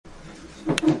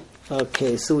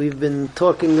Okay, so we've been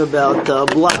talking about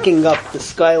blocking up the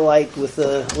skylight with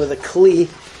a kli,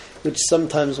 which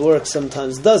sometimes works,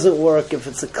 sometimes doesn't work. If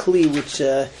it's a kli which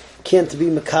can't be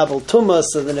makabel tumah,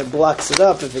 so then it blocks it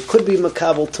up. If it could be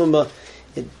makabel tumah,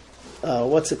 If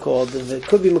it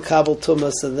could be makabel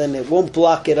tumah, so then it won't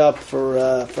block it up for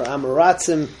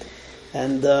amaratzim.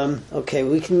 And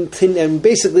we continue. And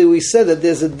basically, we said that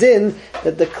there's a din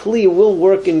that the kli will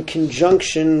work in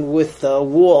conjunction with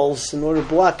walls in order to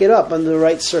block it up under the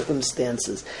right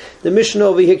circumstances. The Mishnah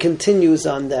over here continues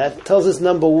on that. It tells us,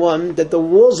 number one, that the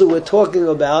walls that we're talking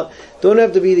about don't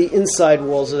have to be the inside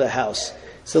walls of the house.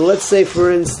 So let's say,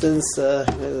 for instance,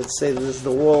 let's say this is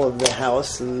the wall of the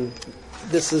house, and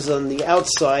this is on the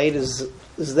outside, is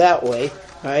that way,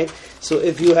 right? So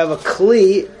if you have a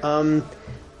kli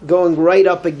going right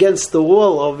up against the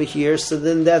wall over here, so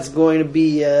then that's going to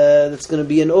be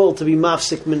an ol to be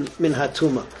mafsik min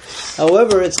hatuma.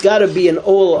 However, it's got to be an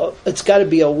ol. It's got to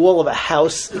be a wall of a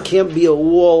house. It can't be a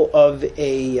wall of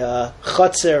a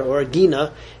chatzer or a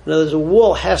gina. In other words, a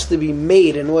wall has to be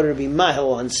made in order to be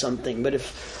mahel on something. But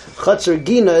if chatzer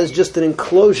gina is just an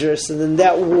enclosure, so then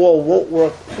that wall won't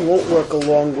work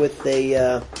along with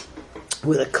a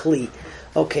kli.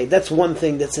 Okay, that's one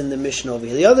thing that's in the Mishnah over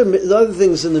here. The other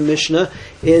things in the Mishnah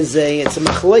is it's a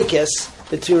machlokes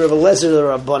between Rabbi Eliezer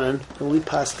and Rabbanan, and we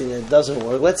paskin it doesn't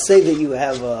work. Let's say that you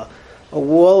have a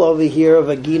wall over here of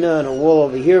a gina and a wall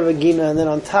over here of a gina, and then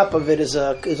on top of it is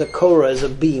a korah, is a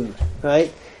beam,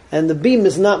 right? And the beam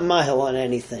is not mahel on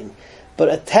anything, but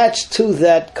attached to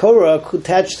that korah,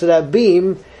 attached to that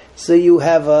beam, so you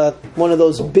have one of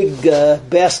those big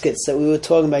baskets that we were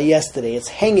talking about yesterday. It's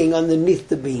hanging underneath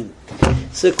the beam.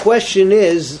 So the question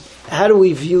is, how do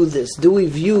we view this? Do we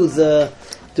view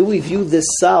this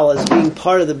sal as being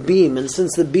part of the beam? And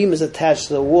since the beam is attached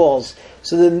to the walls,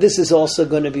 so then this is also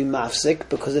going to be mafsik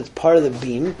because it's part of the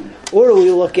beam. Or do we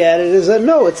look at it as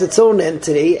no, it's its own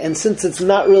entity, and since it's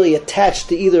not really attached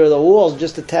to either of the walls,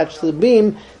 just attached to the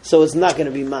beam, so it's not going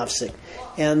to be mafsik.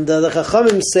 And the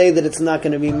Chachamim say that it's not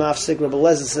going to be mafsik. Rabbi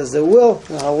Eliezer says it will.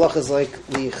 The halach is like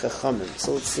the Chachamim.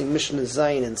 So let's see Mishnah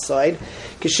Zayin inside.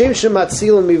 Kishem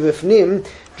shematzilim mivifnim,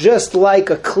 just like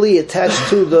a kli attached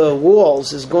to the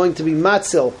walls is going to be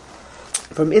matzil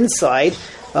from inside.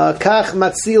 Kach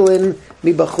matzilin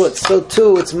mibachutz. So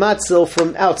too, it's matzil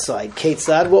from outside.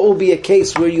 Ketzad. What will be a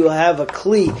case where you have a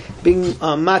kli being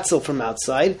matzil from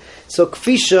outside? So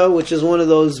kfisha, which is one of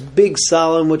those big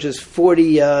salim, which is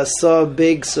 40 saw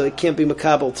big, so it can't be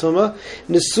makabel tumah.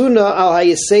 Nesuna al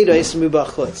hayeseda is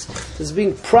mibachutz. It's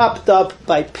being propped up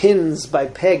by pins, by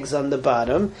pegs on the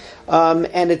bottom,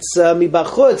 and it's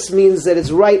mibachutz means that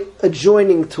it's right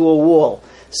adjoining to a wall.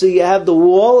 So you have the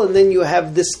wall, and then you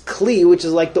have this kli, which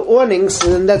is like the awnings,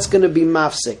 and then that's going to be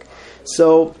mafsik.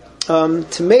 So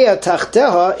Tmeya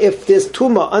tachteha, if there's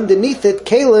tuma underneath it,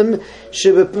 kalim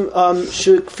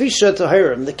shekfisha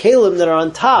tahirim. The kalim that are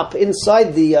on top,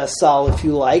 inside the sal, if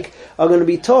you like, are going to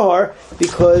be tahar,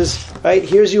 because, right,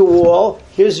 here's your wall,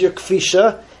 here's your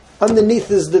kfisha, underneath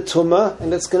is the tuma,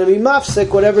 and it's going to be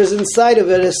mafsik. Whatever's inside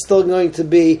of it is still going to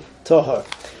be tahar.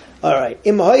 All right.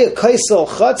 Imhaya kaisel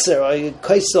chatzer or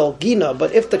kaisel gina,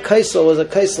 but if the kaisel was a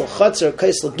kaisel chatzer or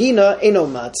kaisel gina, eno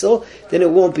matzil, then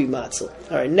it won't be matzil.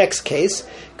 All right. Next case,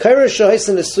 kaira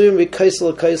shahisen asuyim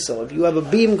v'kaisel kaisel. If you have a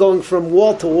beam going from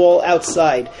wall to wall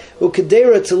outside,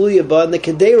 ukadera teluyaba, and the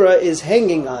kadera is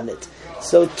hanging on it.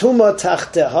 So tuma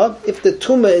tachteha. If the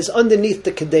tuma is underneath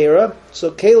the kadera, so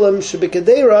kalim should be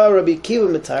kadera. Rabbi Kiva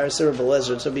matar. So Rabbi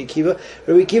Eliezer, Rabbi Kiva.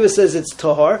 Rabbi Kiva says it's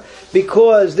tahar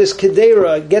because this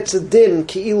kadera gets a din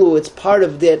ki'ilu. It's part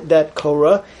of that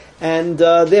korah, and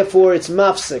therefore it's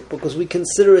mafsik because we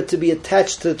consider it to be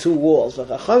attached to the two walls. The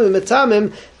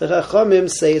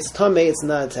Chachamim say it's tamei. It's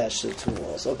not attached to the two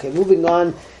walls. Okay, moving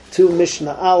on to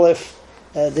Mishnah Aleph,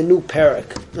 the new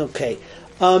parak. Okay.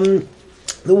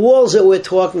 The walls that we're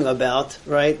talking about,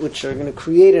 right, which are going to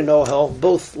create an ohel,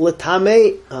 both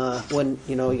letame, when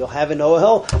you'll have an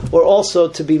ohel, or also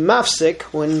to be mafsik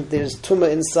when there's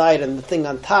tuma inside and the thing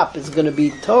on top is going to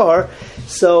be tar.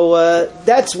 So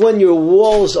that's when your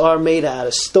walls are made out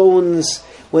of stones.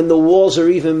 When the walls are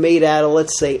even made out of,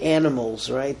 let's say,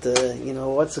 animals, right?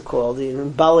 What's it called? The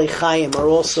Balei Chaim are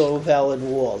also valid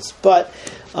walls. But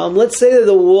let's say that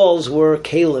the walls were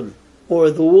kalim, or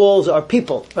the walls are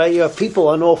people, right? You have people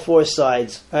on all four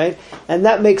sides, right? And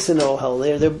that makes an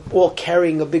ohel. They're all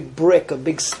carrying a big brick, a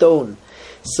big stone.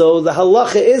 So the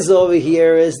halacha is over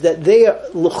here is that they are,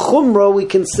 l'chumra, we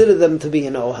consider them to be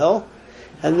an ohel.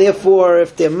 And therefore,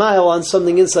 if they're mile on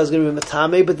something inside, it's going to be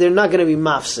matame, but they're not going to be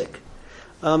mafsik.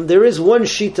 There is one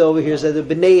shita over here, that the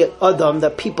b'nei adam,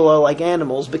 that people are like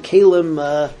animals, but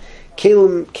kalim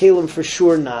Kalim for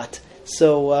sure not.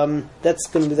 So that's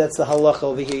the halacha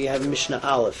over here. You have Mishnah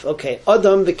Aleph. Okay,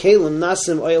 Adam v'Kalim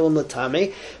nasim oilam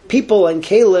latame. People and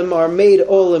Kalim are made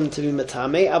olim to be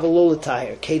matame. Avalol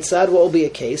l'tahir. Ketzad, what will be a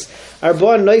case?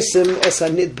 Arba noisim es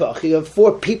hanidbach. You have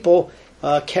 4 people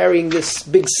carrying this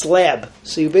big slab.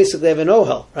 So you basically have an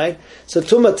ohel, right? So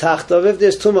tuma tachtav, if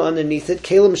there's tuma underneath it,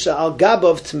 kalim sha'al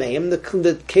gabav tmeim, the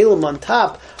kalim on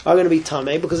top are going to be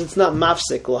tamei because it's not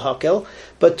mafsik lahakel.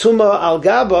 But tuma al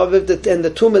gabav, if the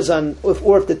tuma is on,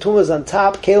 if the tuma is on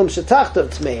top, kalim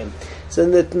shatachtav tmeim. So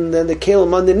then the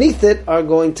kalim underneath it are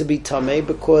going to be tamei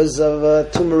because of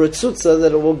tuma ritzutza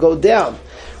that it will go down.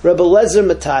 Rebbe Lezer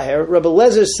matahir. Rebbe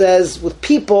Lezer says with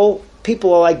people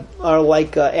are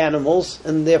like animals,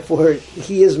 and therefore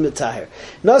he is mitahir.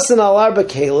 Nasan al arba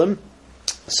kalim.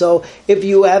 So if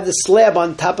you have the slab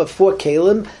on top of 4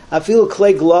 kalim, afilu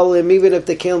klei glalim, even if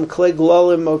the kalim klei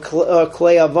glalim or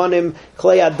klei avanim,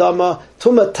 klei adama,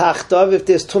 tuma tachtav, if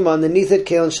there's tuma underneath it,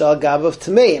 kalim shal gabav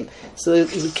tameim. So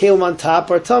the kalim on top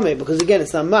are tamei, because again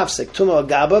it's not mafsik. Tuma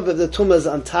gabav, if the tuma is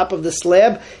on top of the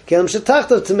slab, kalim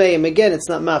shetachtav tameim. Again it's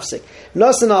not mafsik.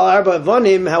 Nasan al arba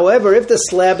avanim. However, if the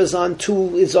slab is on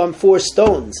 4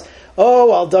 stones,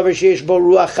 al davar sheish bo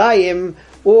ruach chayim,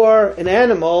 or an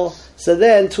animal, so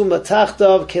then tuma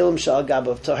tachtav kelim shal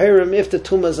gabav tahirim. If the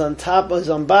tuma is on top,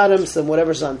 is on bottom, so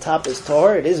whatever's on top is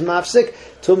tahor. It is mafsik.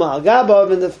 Tuma al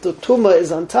gabav, and if the tuma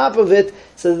is on top of it,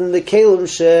 so then the kelim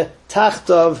she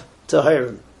tachtav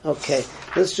tahirim. Okay,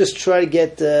 let's just try to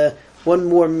get one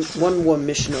more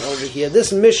Mishnah over here.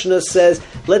 This Mishnah says,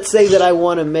 let's say that I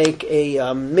want to make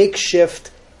a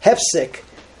makeshift hefsek.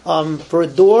 For a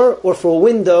door or for a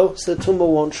window, so the tumah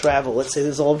won't travel. Let's say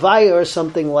there's a levaya or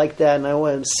something like that, and I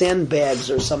want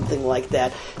sandbags or something like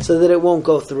that, so that it won't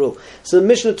go through. So the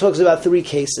Mishnah talks about 3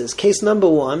 cases. Case number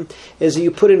 1 is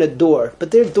you put in a door, but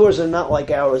their doors are not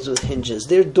like ours with hinges.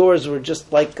 Their doors were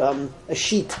just like a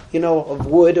sheet, of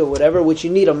wood or whatever, which you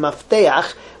need a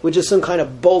mafteach, which is some kind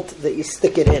of bolt that you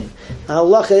stick it in. Now,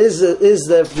 halacha is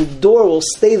that if the door will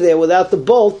stay there without the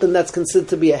bolt, then that's considered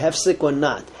to be a hefsek or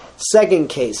not. Second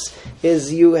case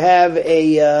is you have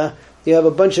a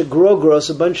bunch of grogros,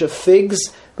 a bunch of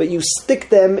figs, but you stick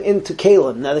them into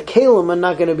kalim. Now the kalim are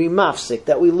not going to be mafsik,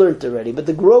 that we learned already, but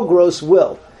the grogros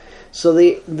will. So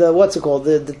the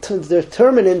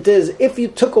determinant is if you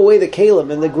took away the kalim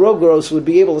and the grogros would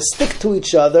be able to stick to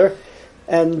each other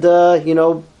and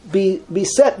be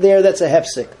set there, that's a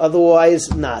hefsek.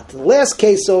 Otherwise, not. The last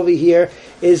case over here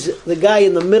is the guy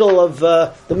in the middle of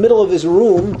his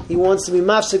room. He wants to be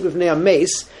mafsek with a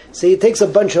mace, so he takes a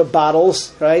bunch of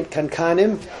bottles, right,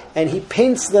 kankanim, and he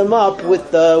paints them up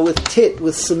with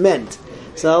cement.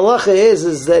 So halacha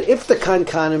is that if the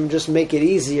kankanim just make it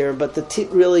easier, but the tit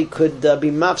really could be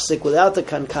mafsek without the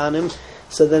kankanim,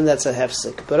 so then that's a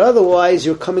hefsek. But otherwise,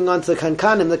 you're coming onto the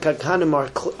kankanim are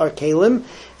kalim,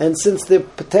 and since they're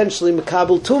potentially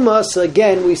makabel tuma, so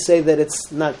again, we say that it's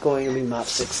not going to be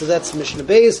mafsek. So that's Mishnah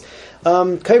Beis.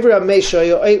 Kavri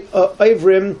Amesha,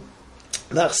 Ivrim,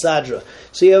 Nachsadra.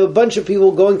 So you have a bunch of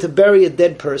people going to bury a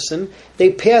dead person.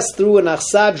 They pass through an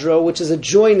achsadra, which is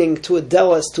adjoining to a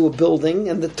delis, to a building,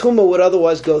 and the tumah would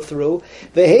otherwise go through.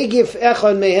 Vehegif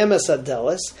echon mehem es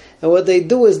adelis, and what they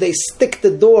do is they stick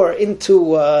the door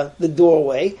into the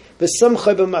doorway,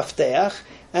 v'samchay b'mafteach,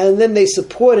 and then they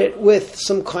support it with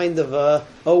some kind of a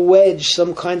wedge,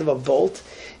 some kind of a bolt.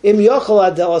 Im yochel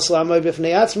adelos lamay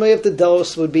b'fnei atzmai, if the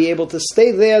delos would be able to stay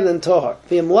there, then tohar.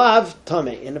 V'im lav,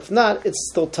 tamei. And if not,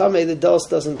 it's still tamei, the delos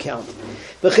doesn't count.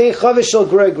 V'chein chavish shel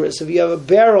gregris, if you have a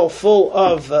barrel full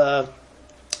of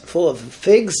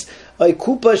figs, a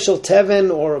kupa shel teven,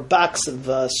 or a box of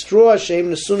straw, sheim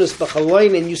nesunas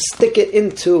b'chaloin, and you stick it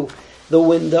into the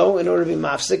window in order to be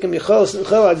mafsik.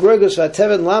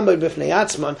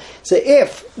 So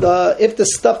if the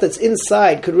stuff that's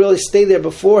inside could really stay there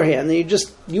beforehand, then you're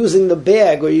just using the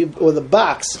bag or the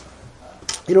box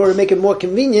in order to make it more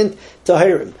convenient to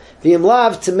hirim. V'im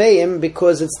lav tameim,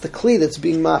 because it's the kli that's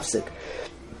being mafsik.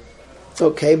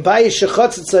 Okay,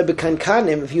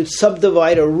 if you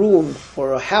subdivide a room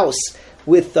or a house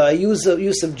with use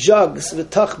of jugs,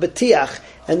 v'tach betiach,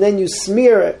 and then you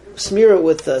smear it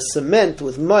with cement,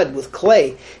 with mud, with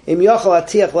clay. If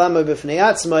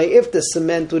the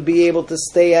cement would be able to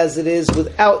stay as it is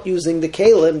without using the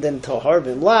kalim, then tahar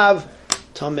v'im lav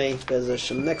tamei.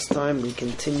 Next time we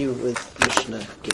continue with Mishnah.